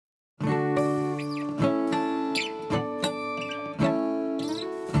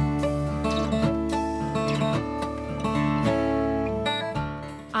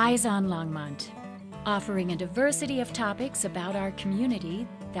Eyes on Longmont, offering a diversity of topics about our community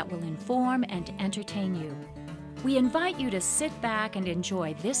that will inform and entertain you. We invite you to sit back and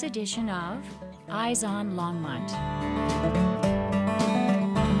enjoy this edition of Eyes on Longmont.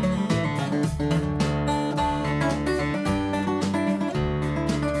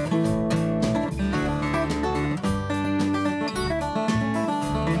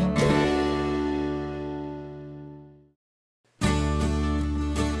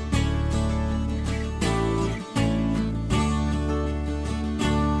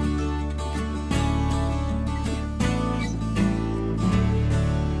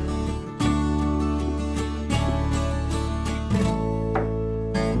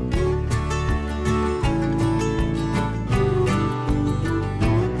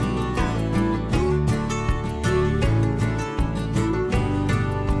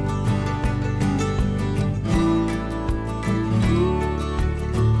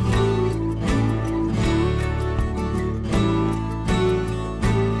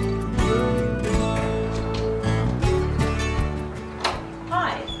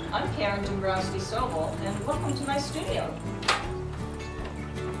 Dombrowski-Sobel, and welcome to my studio.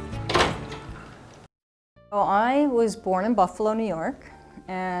 Well, I was born in Buffalo, New York,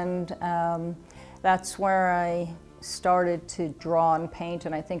 and that's where I started to draw and paint,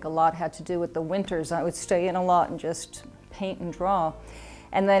 and I think a lot had to do with the winters. I would stay in a lot and just paint and draw.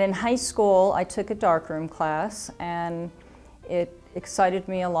 And then in high school, I took a darkroom class, and it excited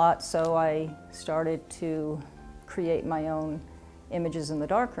me a lot, so I started to create my own images in the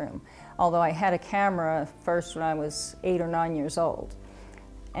darkroom. Although I had a camera first when I was 8 or 9 years old.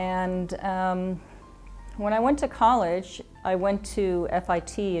 And when I went to college, I went to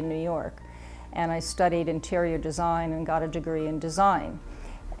FIT in New York, and I studied interior design and got a degree in design.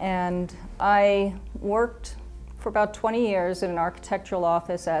 And I worked for about 20 years in an architectural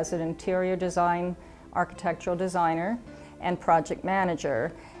office as an interior design, architectural designer, and project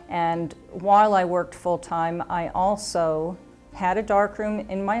manager. And while I worked full-time, I also had a darkroom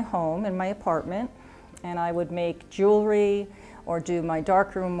in my home, in my apartment, and I would make jewelry or do my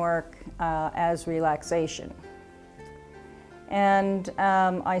darkroom work as relaxation. And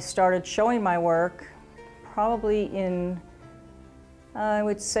I started showing my work probably in, I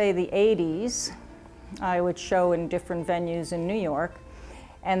would say, the 80s. I would show in different venues in New York.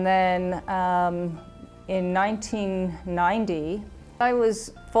 And then in 1990, I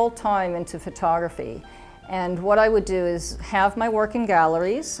was full-time into photography. And what I would do is have my work in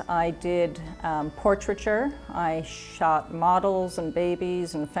galleries. I did portraiture. I shot models and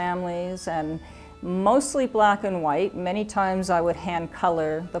babies and families, and mostly black and white. Many times I would hand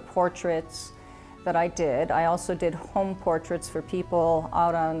color the portraits that I did. I also did home portraits for people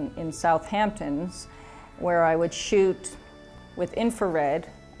out in Southampton, where I would shoot with infrared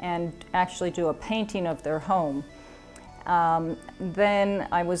and actually do a painting of their home. Then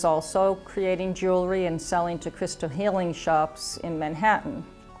I was also creating jewelry and selling to crystal healing shops in Manhattan.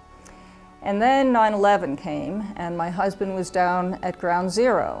 And then 9/11 came, and my husband was down at ground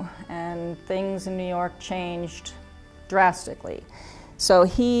zero, and things in New York changed drastically. So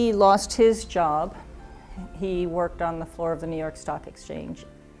he lost his job. He worked on the floor of the New York Stock Exchange,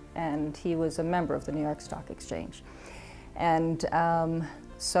 and he was a member of the New York Stock Exchange. And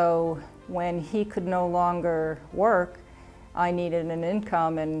so when he could no longer work, I needed an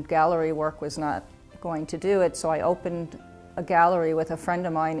income, and gallery work was not going to do it, so I opened a gallery with a friend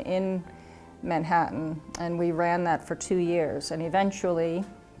of mine in Manhattan, and we ran that for 2 years. And eventually,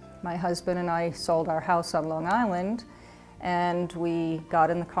 my husband and I sold our house on Long Island, and we got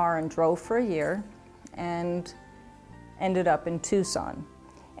in the car and drove for a year and ended up in Tucson.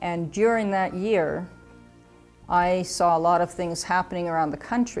 And during that year, I saw a lot of things happening around the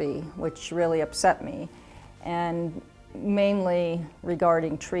country, which really upset me. And mainly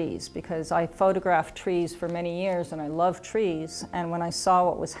regarding trees, because I photographed trees for many years and I love trees, and when I saw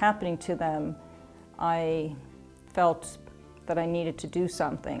what was happening to them, I felt that I needed to do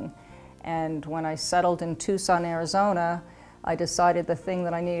something. And when I settled in Tucson, Arizona, I decided the thing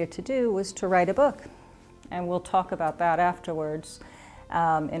that I needed to do was to write a book. And we'll talk about that afterwards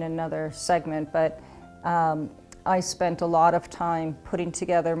in another segment, but I spent a lot of time putting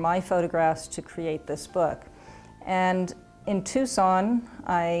together my photographs to create this book. And in Tucson,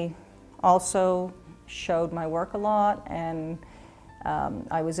 I also showed my work a lot, and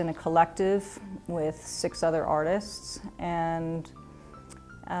I was in a collective with 6 other artists, and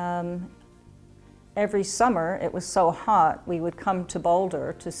every summer, it was so hot, we would come to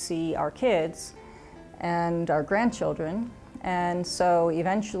Boulder to see our kids and our grandchildren, and so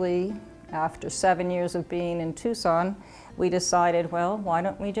eventually after 7 years of being in Tucson, we decided, well, why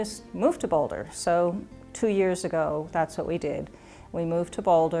don't we just move to Boulder? So 2 years ago, that's what we did. We moved to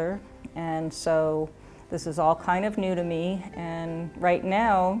Boulder, and so this is all kind of new to me, and right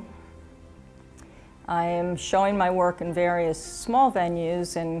now I am showing my work in various small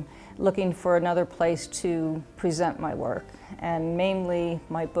venues and looking for another place to present my work. And mainly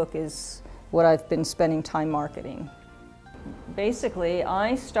my book is what I've been spending time marketing. Basically,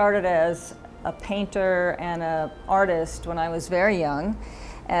 I started as a painter and an artist when I was very young.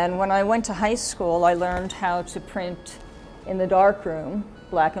 And when I went to high school, I learned how to print in the darkroom,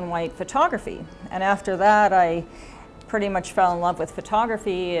 black and white photography. And after that, I pretty much fell in love with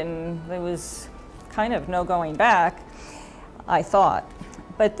photography, and there was kind of no going back, I thought.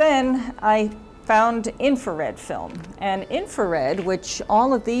 But then I found infrared film. And infrared, which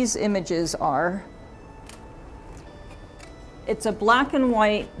all of these images are, it's a black and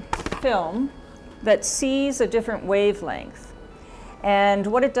white film that sees a different wavelength. And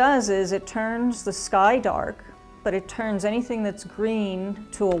what it does is it turns the sky dark, but it turns anything that's green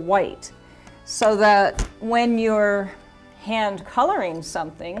to a white, so that when you're hand coloring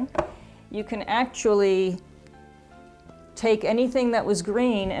something, you can actually take anything that was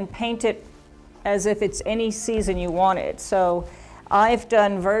green and paint it as if it's any season you want it. So I've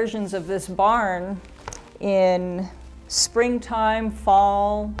done versions of this barn in springtime,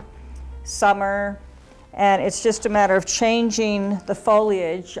 fall, summer, and it's just a matter of changing the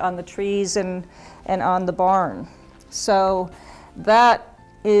foliage on the trees and on the barn. So that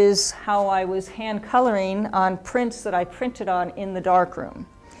is how I was hand coloring on prints that I printed on in the darkroom.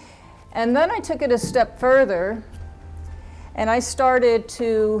 And then I took it a step further, and I started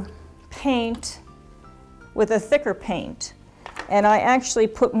to paint with a thicker paint. And I actually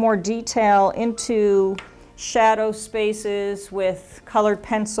put more detail into shadow spaces with colored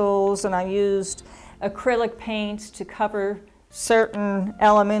pencils, and I used acrylic paints to cover certain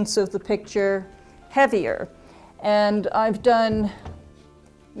elements of the picture heavier. And I've done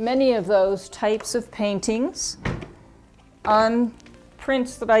many of those types of paintings on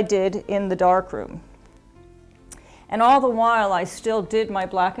prints that I did in the darkroom. And all the while I still did my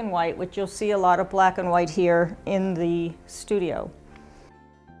black and white, which you'll see a lot of black and white here in the studio.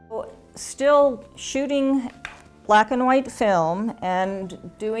 Still shooting black and white film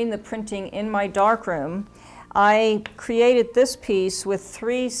and doing the printing in my darkroom, I created this piece with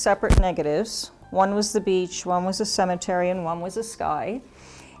 3 separate negatives. One was the beach, one was a cemetery, and one was a sky.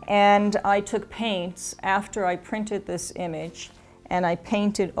 And I took paints after I printed this image, and I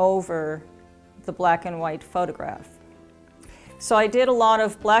painted over the black and white photograph. So I did a lot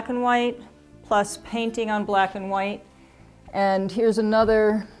of black and white plus painting on black and white. And here's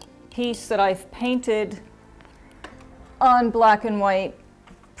another piece that I've painted on black and white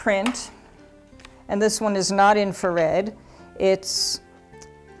print. And this one is not infrared. It's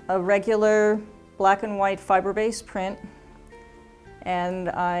a regular black and white fiber-based print, and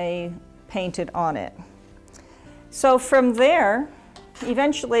I painted on it. So from there,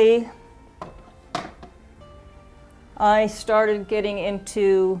 eventually, I started getting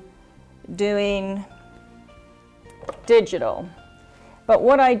into doing digital. But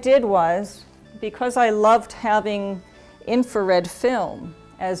what I did was, because I loved having infrared film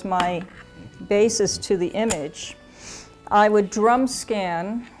as my basis to the image, I would drum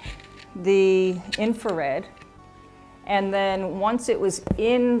scan the infrared, and then once it was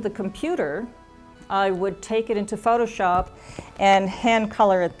in the computer, I would take it into Photoshop and hand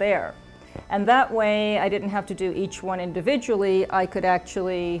color it there. And that way I didn't have to do each one individually. I could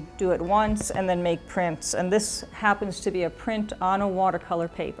actually do it once and then make prints. And this happens to be a print on a watercolor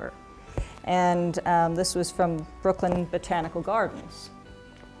paper. And this was from Brooklyn Botanical Gardens.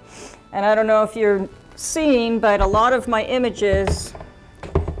 And I don't know if you're seeing, but a lot of my images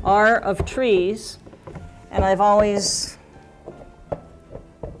are of trees. And I've always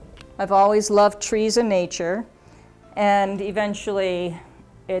loved trees and nature. And eventually,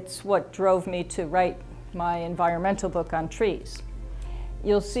 it's what drove me to write my environmental book on trees.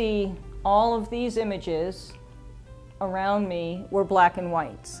 You'll see all of these images around me were black and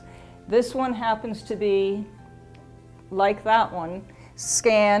whites. This one happens to be like that one,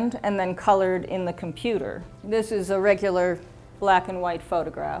 scanned and then colored in the computer. This is a regular black and white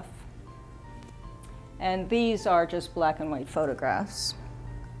photograph. And these are just black and white photographs.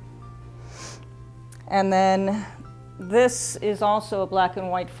 And then this is also a black and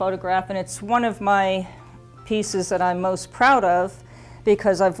white photograph, and it's one of my pieces that I'm most proud of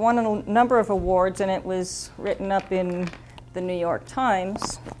because I've won a number of awards, and it was written up in the New York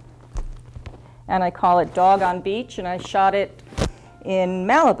Times. And I call it Dog on Beach, and I shot it in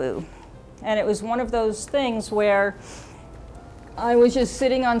Malibu. And it was one of those things where I was just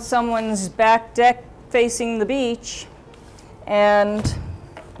sitting on someone's back deck facing the beach and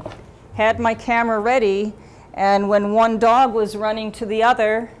had my camera ready, and when one dog was running to the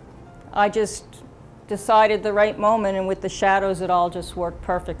other, I just decided the right moment, and with the shadows it all just worked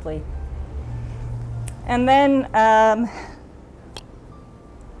perfectly. And then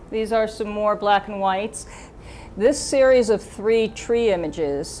these are some more black and whites. This series of 3 tree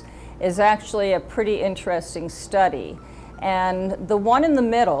images is actually a pretty interesting study. And the one in the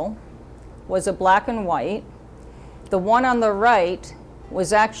middle was a black and white. The one on the right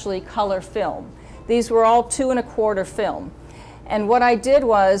was actually color film. These were all 2 1/4 film. And what I did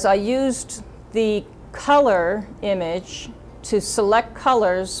was I used the color image to select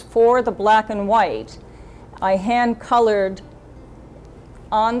colors for the black and white. I hand colored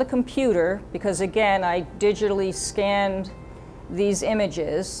on the computer because, again, I digitally scanned these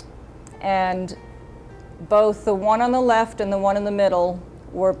images, and both the one on the left and the one in the middle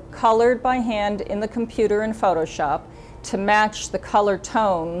were colored by hand in the computer in Photoshop to match the color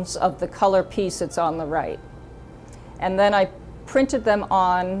tones of the color piece that's on the right. And then I printed them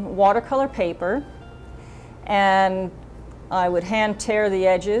on watercolor paper, and I would hand tear the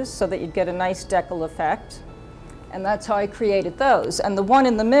edges so that you'd get a nice decal effect. And that's how I created those. And the one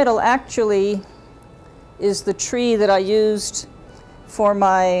in the middle actually is the tree that I used for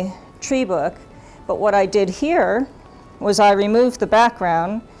my tree book. But what I did here was I removed the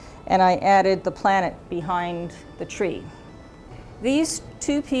background and I added the planet behind the tree. These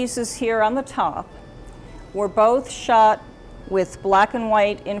 2 pieces here on the top were both shot with black and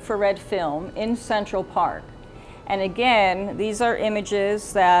white infrared film in Central Park. And again, these are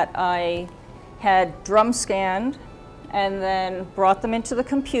images that I had drum scanned and then brought them into the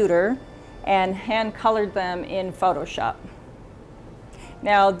computer and hand colored them in Photoshop.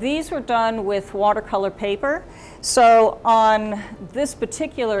 Now, these were done with watercolor paper. So on this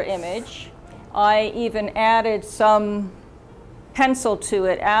particular image, I even added some pencil to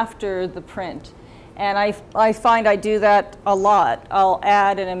it after the print. And I find I do that a lot. I'll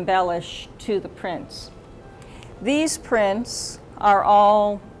add and embellish to the prints. These prints are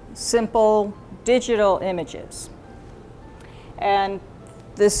all simple digital images. And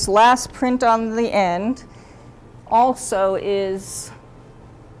this last print on the end also is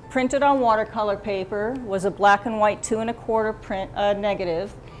printed on watercolor paper, was a black and white 2 1/4 print,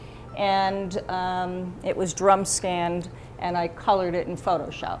 negative, and it was drum scanned, and I colored it in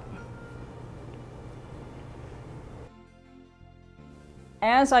Photoshop.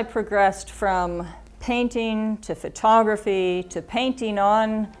 As I progressed from painting to photography to painting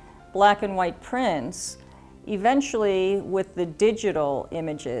on black and white prints, eventually with the digital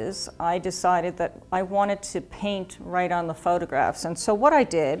images, I decided that I wanted to paint right on the photographs. And so what I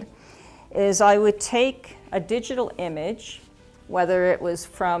did is I would take a digital image, whether it was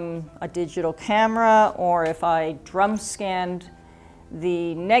from a digital camera or if I drum scanned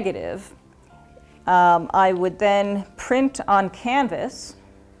the negative, I would then print on canvas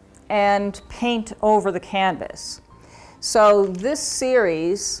and paint over the canvas. So this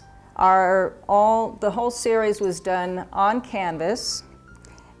series the whole series was done on canvas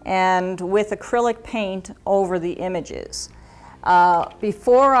and with acrylic paint over the images.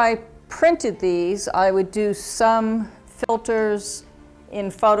 Before I printed these, I would do some filters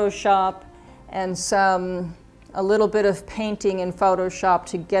in Photoshop and a little bit of painting in Photoshop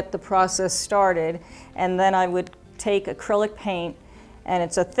to get the process started, and then I would take acrylic paint, and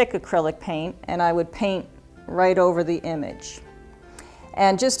it's a thick acrylic paint, and I would paint right over the image.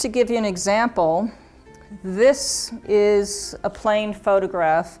 And just to give you an example, this is a plain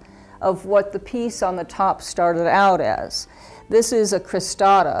photograph of what the piece on the top started out as. This is a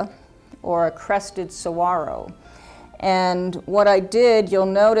cristata, or a crested saguaro. And what I did, you'll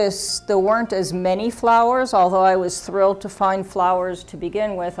notice there weren't as many flowers, although I was thrilled to find flowers to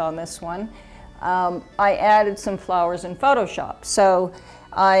begin with on this one. I added some flowers in Photoshop. So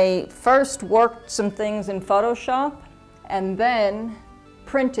I first worked some things in Photoshop and then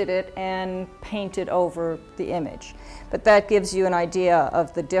printed it and painted over the image. But that gives you an idea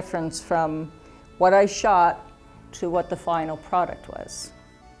of the difference from what I shot to what the final product was.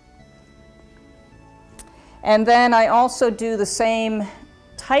 And then I also do the same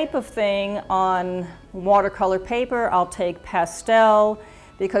type of thing on watercolor paper. I'll take pastel,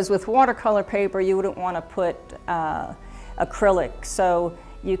 because with watercolor paper you wouldn't want to put acrylic. So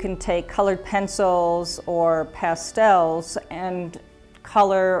you can take colored pencils or pastels and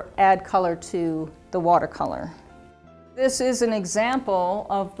add color to the watercolor. This is an example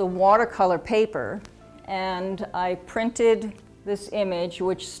of the watercolor paper, and I printed this image,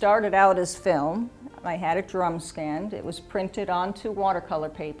 which started out as film. I had it drum scanned. It was printed onto watercolor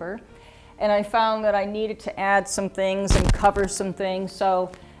paper. And I found that I needed to add some things and cover some things.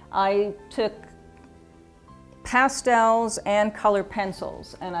 So I took pastels and color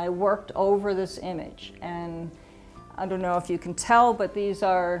pencils and I worked over this image. And I don't know if you can tell, but these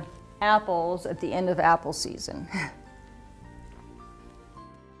are apples at the end of apple season.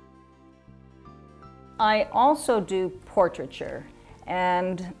 I also do portraiture,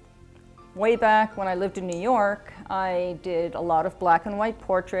 and way back when I lived in New York, I did a lot of black and white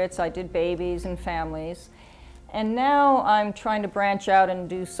portraits. I did babies and families, and now I'm trying to branch out and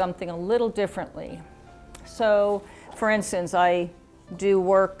do something a little differently. So, for instance, I do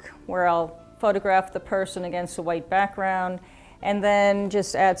work where I'll photograph the person against a white background and then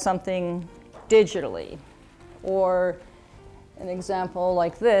just add something digitally. Or an example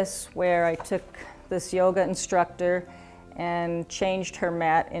like this, where I took this yoga instructor and changed her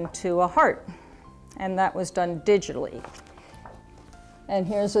mat into a heart, and that was done digitally. And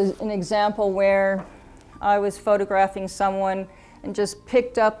here's an example where I was photographing someone and just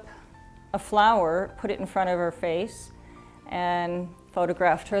picked up a flower, put it in front of her face, and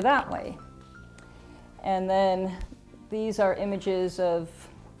photographed her that way. And then these are images of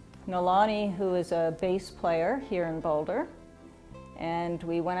Nolani, who is a bass player here in Boulder, and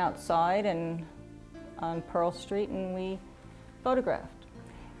we went outside and on Pearl Street and we photographed.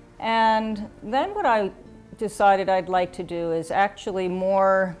 And then what I decided I'd like to do is actually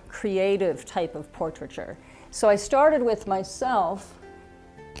more creative type of portraiture. So I started with myself,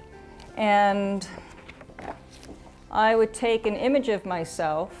 and I would take an image of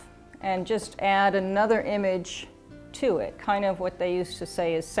myself and just add another image to it, kind of what they used to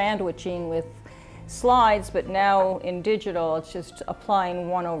say is sandwiching with slides, but now in digital it's just applying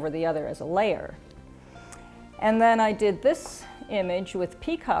one over the other as a layer. And then I did this image with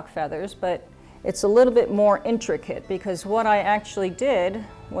peacock feathers, but it's a little bit more intricate because what I actually did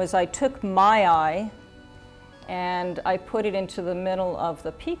was I took my eye and I put it into the middle of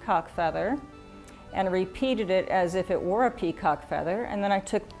the peacock feather and repeated it as if it were a peacock feather, and then I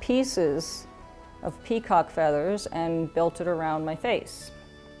took pieces of peacock feathers and built it around my face.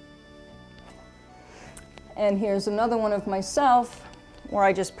 And here's another one of myself where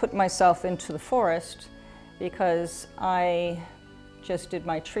I just put myself into the forest because I just did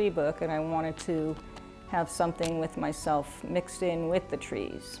my tree book and I wanted to have something with myself mixed in with the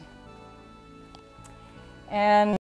trees. And